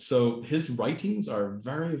 And so his writings are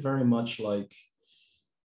very, very much like,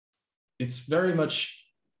 it's very much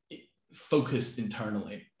focused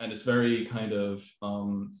internally, and it's very kind of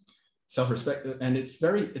self-respect, and it's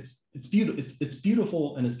beautiful. It's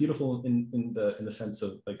beautiful, and it's beautiful in the sense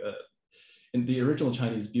of like in the original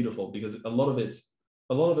Chinese, beautiful because a lot of it,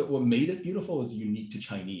 what made it beautiful is unique to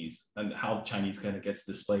Chinese and how Chinese kind of gets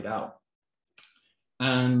displayed out.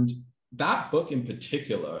 And that book in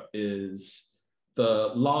particular is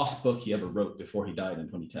the last book he ever wrote before he died in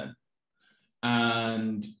 2010.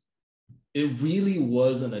 And it really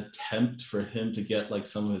was an attempt for him to get like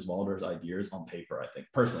some of his wildest ideas on paper, I think.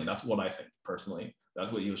 Personally, that's what I think. Personally,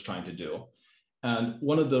 that's what he was trying to do. And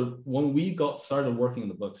when we got started working on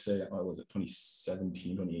the book, say, was it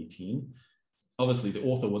 2017, 2018? Obviously, the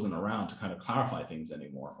author wasn't around to kind of clarify things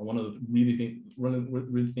anymore. And one of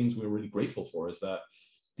the things we're really grateful for is that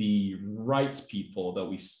the rights people that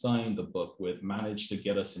we signed the book with managed to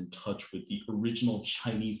get us in touch with the original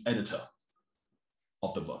Chinese editor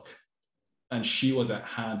of the book. And she was at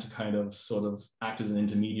hand to kind of sort of act as an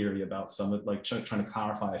intermediary about some of like trying to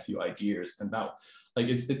clarify a few ideas. And that, like,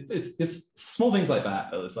 it's small things like that.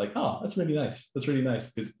 It's like, oh, that's really nice. That's really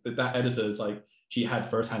nice because that editor is like, she had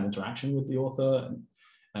firsthand interaction with the author,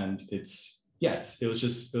 and it was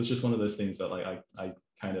just one of those things that like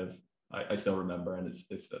I still remember, and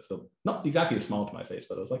it's still not exactly a smile to my face,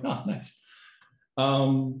 but I was like, oh, nice.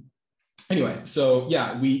 Anyway, so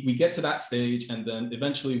yeah, we get to that stage, and then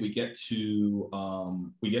eventually we get to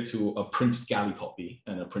a printed galley copy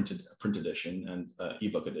and a printed edition and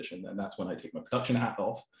ebook edition, and that's when I take my production hat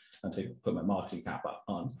off and put my marketing cap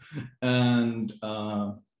on, and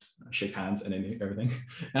shake hands and everything,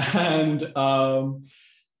 and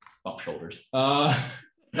up shoulders,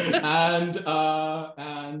 and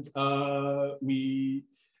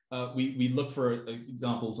we look for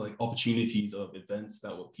examples like opportunities of events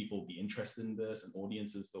that would people be interested in this, and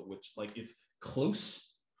audiences that which like it's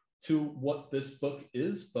close to what this book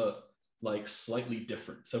is, but like slightly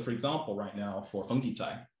different. So for example, right now for Feng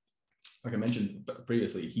Jicai, like I mentioned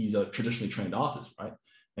previously, he's a traditionally trained artist, right?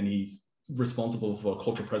 And he's responsible for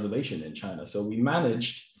cultural preservation in China. So we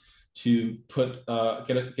managed to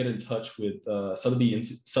get in touch with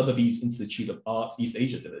Sotheby's Institute of Arts East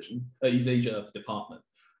Asia department,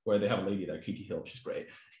 where they have a lady there, Katie Hill, she's great,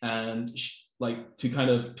 and to kind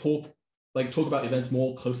of talk about events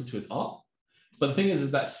more closer to his art. But the thing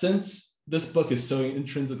is that since this book is so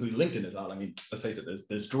intrinsically linked in his art, I mean, let's face it,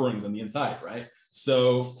 there's drawings on the inside, right?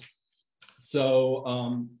 So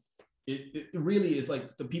it really is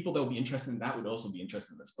like the people that will be interested in that would also be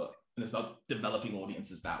interested in this book, and it's about developing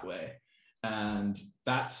audiences that way. And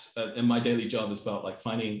that's in my daily job is about like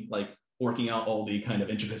finding working out all the kind of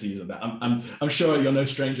intricacies of that. I'm sure you're no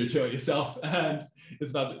stranger to it yourself, and it's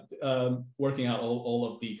about working out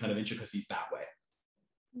all of the kind of intricacies that way.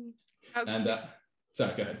 Okay. And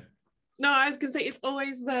sorry, go ahead. No, I was gonna say it's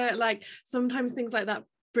always sometimes things like that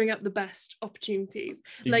bring up the best opportunities.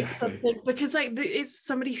 Exactly. Because it's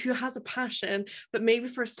somebody who has a passion, but maybe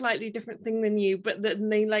for a slightly different thing than you, but then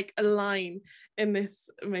they align in this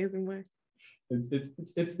amazing way.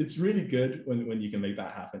 It's really good when you can make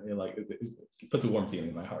that happen. It puts a warm feeling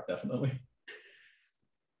in my heart, definitely.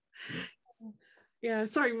 Yeah,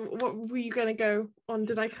 sorry, what were you gonna go on?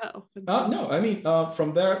 Did I cut off? No, I mean,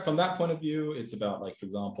 from that point of view, it's about for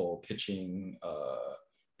example, pitching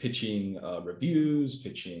reviews,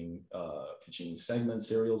 pitching segments,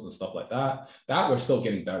 serials, and stuff like that. That we're still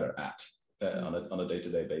getting better at. on a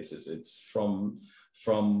day-to-day basis. It's from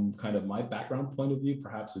kind of my background point of view,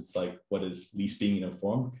 perhaps it's like what is least being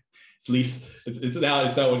informed. It's now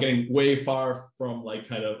we're getting way far from like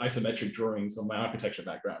kind of isometric drawings on my architecture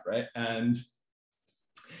background, right? And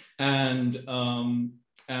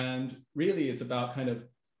really it's about kind of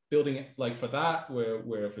building it like for that,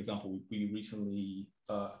 where for example, we recently,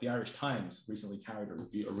 the Irish Times recently carried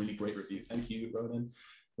a really great review. Thank you,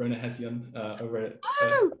 Ronan Hessian, over at...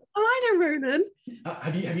 I know Ronan.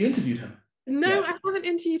 Have you interviewed him? No, yeah. I haven't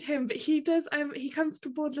interviewed him, but he does. He comes to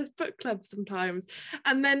Borderless Book Club sometimes,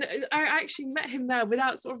 and then I actually met him there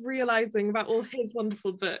without sort of realizing about all his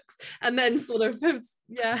wonderful books, and then sort of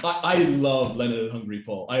yeah. I love Leonard and Hungry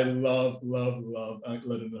Paul. I love Leonard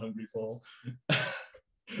and Hungry Paul.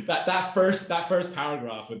 that first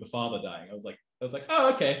paragraph with the father dying, I was like,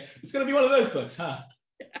 oh, okay, it's gonna be one of those books, huh?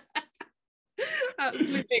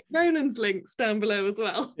 Absolutely. Ronan's links down below as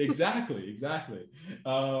well. Exactly.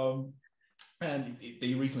 And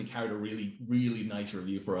they recently carried a really, really nice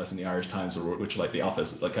review for us in the Irish Times, which like the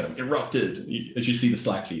office like kind of erupted. As you see the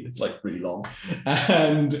Slack feed, it's like really long.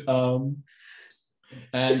 And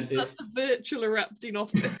that's the virtual erupting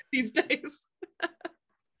office these days.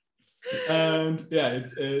 And yeah,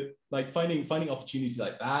 it's like finding opportunities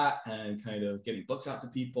like that and kind of getting books out to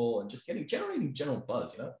people and just generating general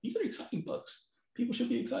buzz. You know, these are exciting books. People should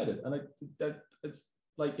be excited. And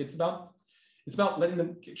it's about letting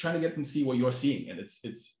them, trying to get them to see what you're seeing, and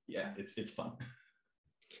it's fun.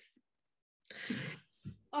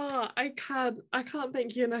 Oh, I can't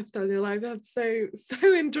thank you enough, Daniel. I've so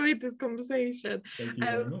enjoyed this conversation. Thank you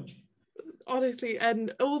very much. Honestly,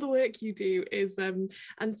 and all the work you do is and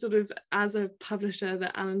sort of as a publisher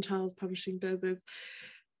that Alan Charles Publishing does is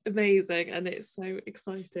amazing, and it's so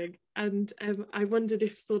exciting. And I wondered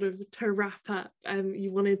if sort of to wrap up,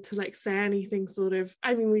 you wanted to like say anything sort of,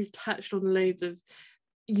 I mean, we've touched on loads of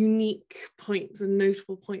unique points and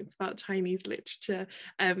notable points about Chinese literature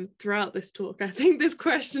throughout this talk. I think this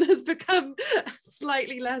question has become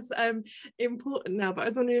slightly less important now, but I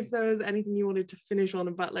was wondering if there was anything you wanted to finish on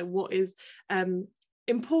about like what is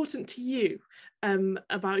important to you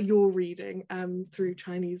about your reading through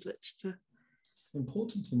Chinese literature.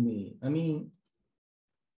 Important to me, I mean,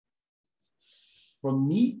 for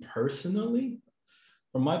me personally,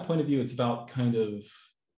 from my point of view, it's about kind of,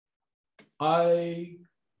 I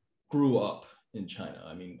grew up in China.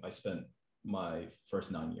 I mean, I spent my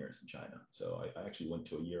first 9 years in China. So I actually went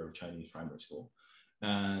to a year of Chinese primary school.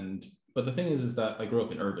 But the thing is that I grew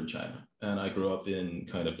up in urban China, and I grew up in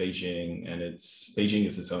kind of Beijing, and Beijing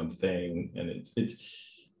is its own thing. And it's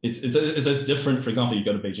as different, for example, you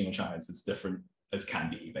go to Beijing in China, it's as different as can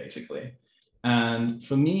be, basically. And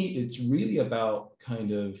for me, it's really about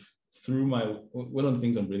kind of one of the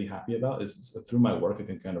things I'm really happy about is through my work, I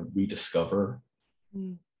can kind of rediscover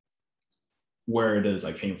where it is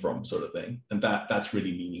I came from, sort of thing. And that's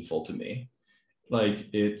really meaningful to me. Like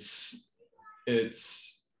it's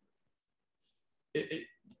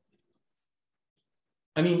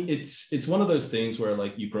one of those things where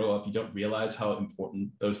like you grow up, you don't realize how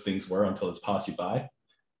important those things were until it's passed you by.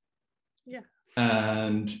 Yeah.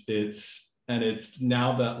 And it's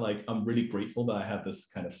now that like I'm really grateful that I have this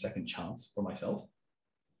kind of second chance for myself,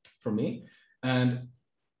 for me. And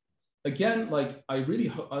again, like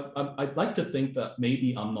I'd like to think that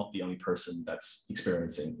maybe I'm not the only person that's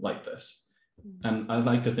experiencing like this. And I'd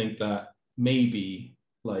like to think that maybe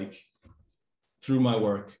like through my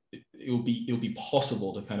work, it'll be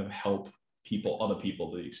possible to kind of help other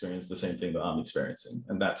people to experience the same thing that I'm experiencing.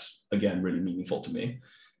 And that's, again, really meaningful to me.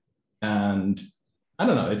 And I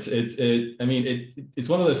don't know, it's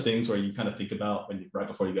one of those things where you kind of think about right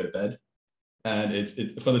before you go to bed. And it's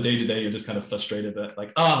for the day to day, you're just kind of frustrated that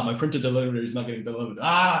like, my printed delivery is not getting delivered.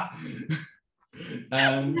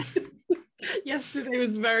 And yesterday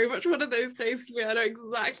was very much one of those days for me. I know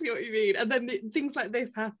exactly what you mean. And then things like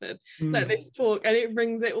this happen, like this talk, and it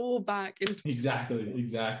brings it all back into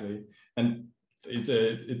exactly. And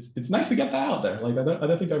it's nice to get that out there. Like I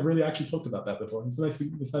don't think I've really actually talked about that before. It's nice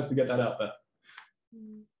to get that out there.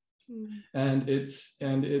 And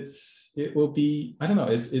it will be, I don't know,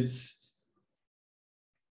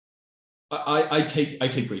 I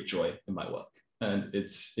take great joy in my work, and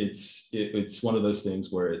it's one of those things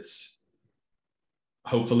where it's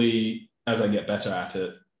hopefully as I get better at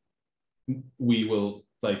it, we will,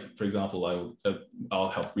 like, for example, I'll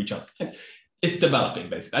help reach out. It's developing,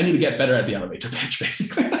 basically. I need to get better at the elevator pitch,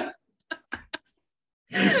 basically.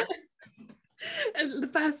 And the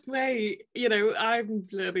best way, I'm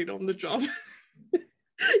learning on the job.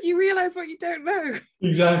 You realize what you don't know.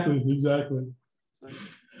 Exactly.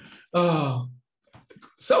 Oh,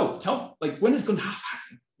 So when is going to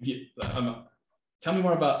happen? Tell me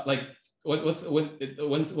more about like what's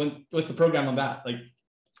the program on that? Like,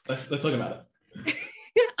 let's talk about it.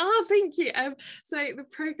 Oh, thank you. So the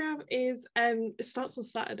program is it starts on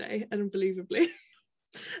Saturday, unbelievably.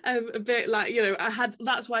 A bit like, you know,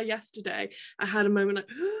 that's why yesterday I had a moment like,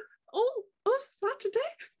 oh,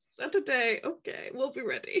 Saturday, okay, we'll be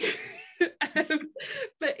ready.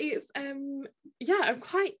 But it's yeah, I'm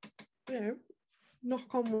quite, you know,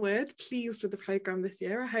 knock on wood, pleased with the program this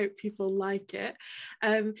year. I hope people like it.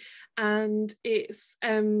 And it's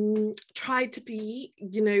tried to be,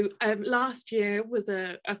 you know, last year was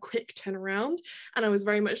a quick turnaround, and I was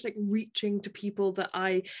very much like reaching to people that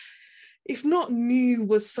I, if not knew,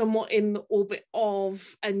 was somewhat in the orbit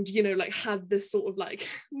of, and, you know, like had this sort of like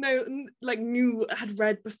knew, had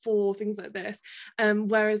read before, things like this.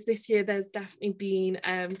 Whereas this year there's definitely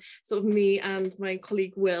been sort of me and my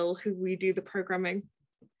colleague Will, who we do the programming.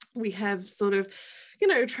 We have sort of, you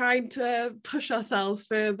know, tried to push ourselves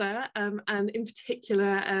further, and in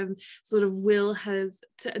particular sort of Will has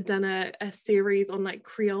done a series on like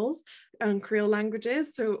Creoles and Creole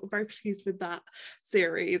languages, so very pleased with that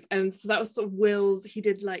series. And so that was sort of Will's, he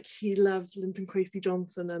loves Linton Kwesi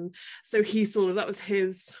Johnson, and so he sort of, that was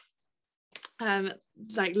his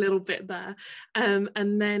like little bit there.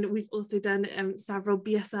 And then we've also done several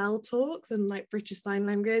BSL talks and like British Sign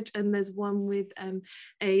Language, and there's one with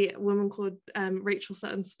a woman called Rachel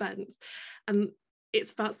Sutton Spence, and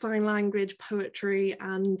it's about sign language, poetry,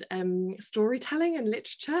 and storytelling and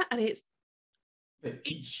literature. And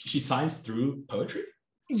she signs through poetry?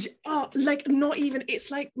 Oh, like not even,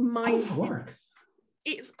 it's like how does that work?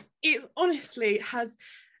 It honestly has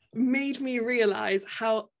made me realize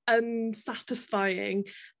how unsatisfying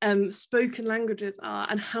spoken languages are,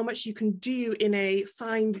 and how much you can do in a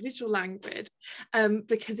signed visual language,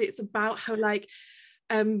 because it's about how like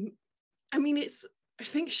I mean, it's, I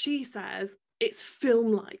think she says it's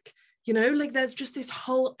film-like, you know, like there's just this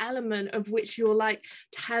whole element of which you're like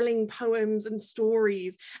telling poems and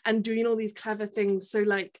stories and doing all these clever things. So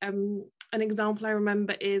like an example I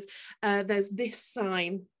remember is there's this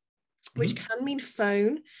sign which can mean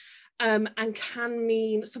phone, and can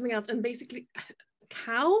mean something else, and basically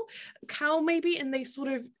cow maybe. And they sort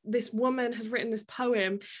of, this woman has written this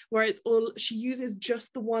poem where it's all, she uses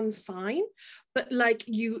just the one sign, but like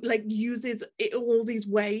you like uses it all these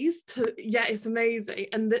ways to, yeah, it's amazing.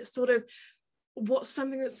 And that's sort of what's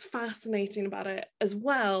something that's fascinating about it as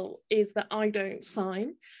well, is that I don't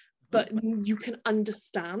sign, but you can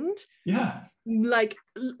understand, yeah, like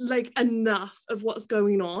enough of what's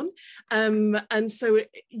going on. And so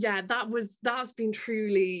yeah, that's been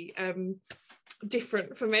truly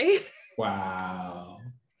different for me. Wow.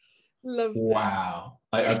 Loved wow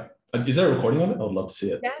it. Is there a recording of it? I would love to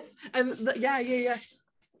see it. Yes, and yeah,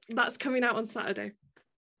 that's coming out on Saturday.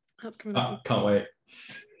 That's coming out. Can't wait.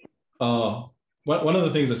 One of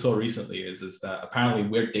the things I saw recently is that apparently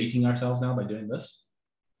we're dating ourselves now by doing this.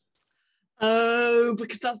 Oh,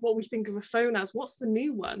 because that's what we think of a phone as. What's the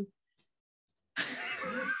new one?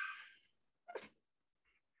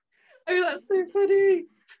 Oh, that's so funny.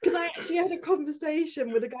 Because I actually had a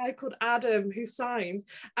conversation with a guy called Adam who signs,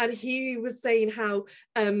 and he was saying how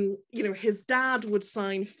you know, his dad would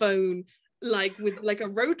sign phone like with like a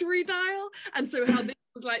rotary dial, and so how this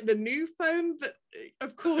was like the new phone, but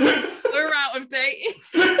of course we're out of date.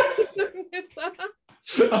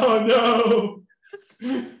 Oh no.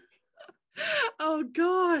 Oh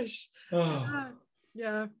gosh. Oh.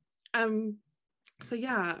 Yeah. So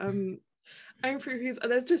yeah,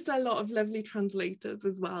 there's just a lot of lovely translators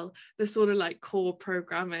as well. The sort of like core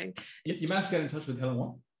programming. You managed to get in touch with Helen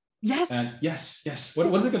Wong? Yes. Yes. What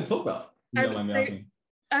are they going to talk about? You don't mind me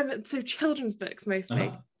asking. So children's books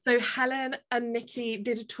mostly. So Helen and Nikki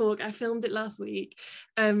did a talk, I filmed it last week,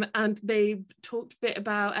 and they talked a bit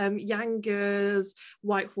about Yanger's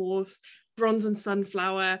White Horse, Bronze and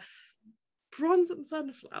Sunflower.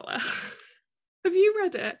 Have you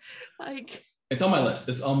read it? Like, it's on my list.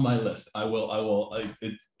 I will.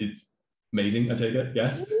 It's amazing. I take it.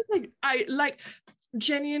 Yes. I like,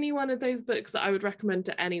 genuinely one of those books that I would recommend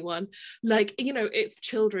to anyone. Like, you know, it's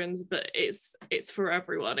children's, but it's for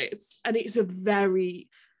everyone. It's a very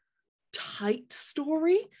tight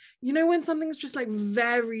story. You know, when something's just like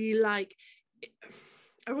very like,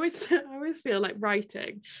 I always feel like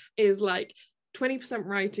writing is like 20%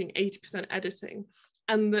 writing, 80% editing,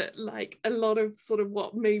 and that like a lot of sort of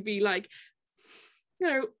what maybe like, you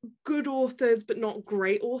know, good authors but not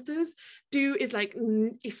great authors do is like,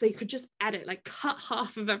 if they could just edit, like cut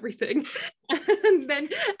half of everything and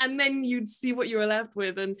then you'd see what you were left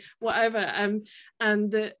with and whatever. And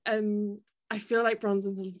I feel like Bronze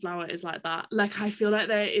and Sunflower is like that. Like, I feel like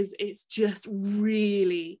it's just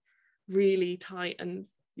really, really tight, and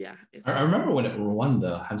yeah. I remember when it won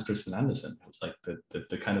the Hans Christian Andersen. It was like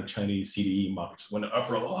the kind of Chinese CDE markets went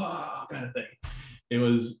up, oh, kind of thing. It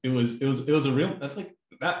was a real, like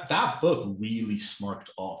that book really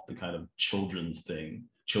sparked off the kind of children's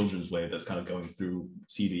way that's kind of going through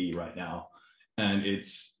CDE right now, and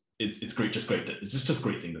it's great, just great. It's just a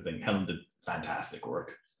great thing to think. Helen did fantastic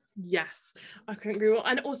work. Yes, I couldn't agree more.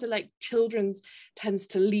 And also, like, children's tends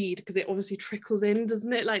to lead because it obviously trickles in,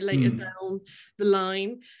 doesn't it? Like later down the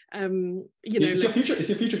line. You know, it's like,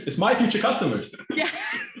 your future. It's my future customers. Yeah.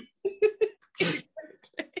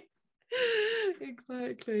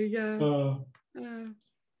 Exactly. Yeah.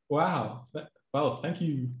 Wow. Well, thank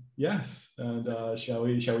you. Yes. And shall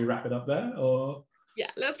we wrap it up there, or?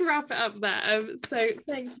 Yeah, let's wrap it up there. So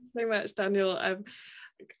thank you so much, Daniel.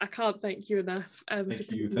 I can't thank you enough.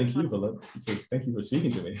 Thank you, Villa. So thank you for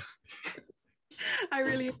speaking to me. I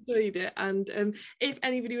really enjoyed it, and if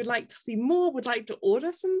anybody would like to see more, would like to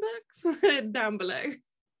order some books, down below.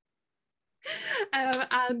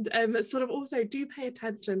 And sort of also do pay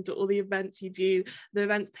attention to all the events you do, the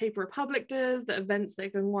events Paper Republic does, the events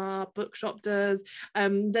that Ganois Bookshop does.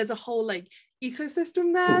 There's a whole like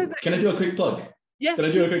ecosystem there. Ooh, can I do a quick plug? Yes. Can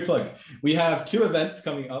I do a quick plug? We have 2 events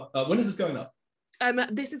coming up. When is this going up?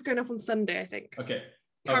 This is going up on Sunday, I think. Okay,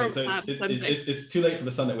 so it's too late for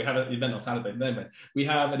the Sunday. We have an event on Saturday. We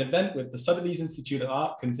have an event with the Sotheby's Institute of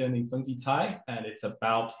Art concerning Feng Zicai, and it's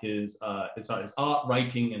about his art,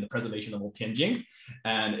 writing, and the preservation of old Tianjin.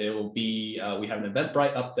 And it will be we have an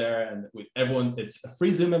Eventbrite up there, and with everyone, it's a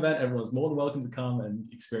free Zoom event. Everyone's more than welcome to come and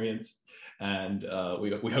experience, and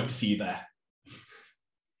we hope to see you there.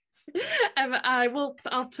 I'll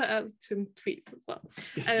put out some tweets as well.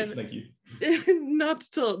 Yes, thank you. Not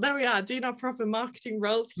at all. There we are, doing our proper marketing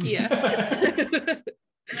roles here.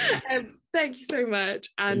 Thank you so much,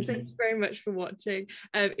 and thank you very much for watching.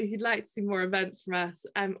 If you'd like to see more events from us,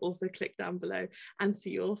 also click down below, and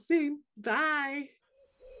see you all soon. Bye.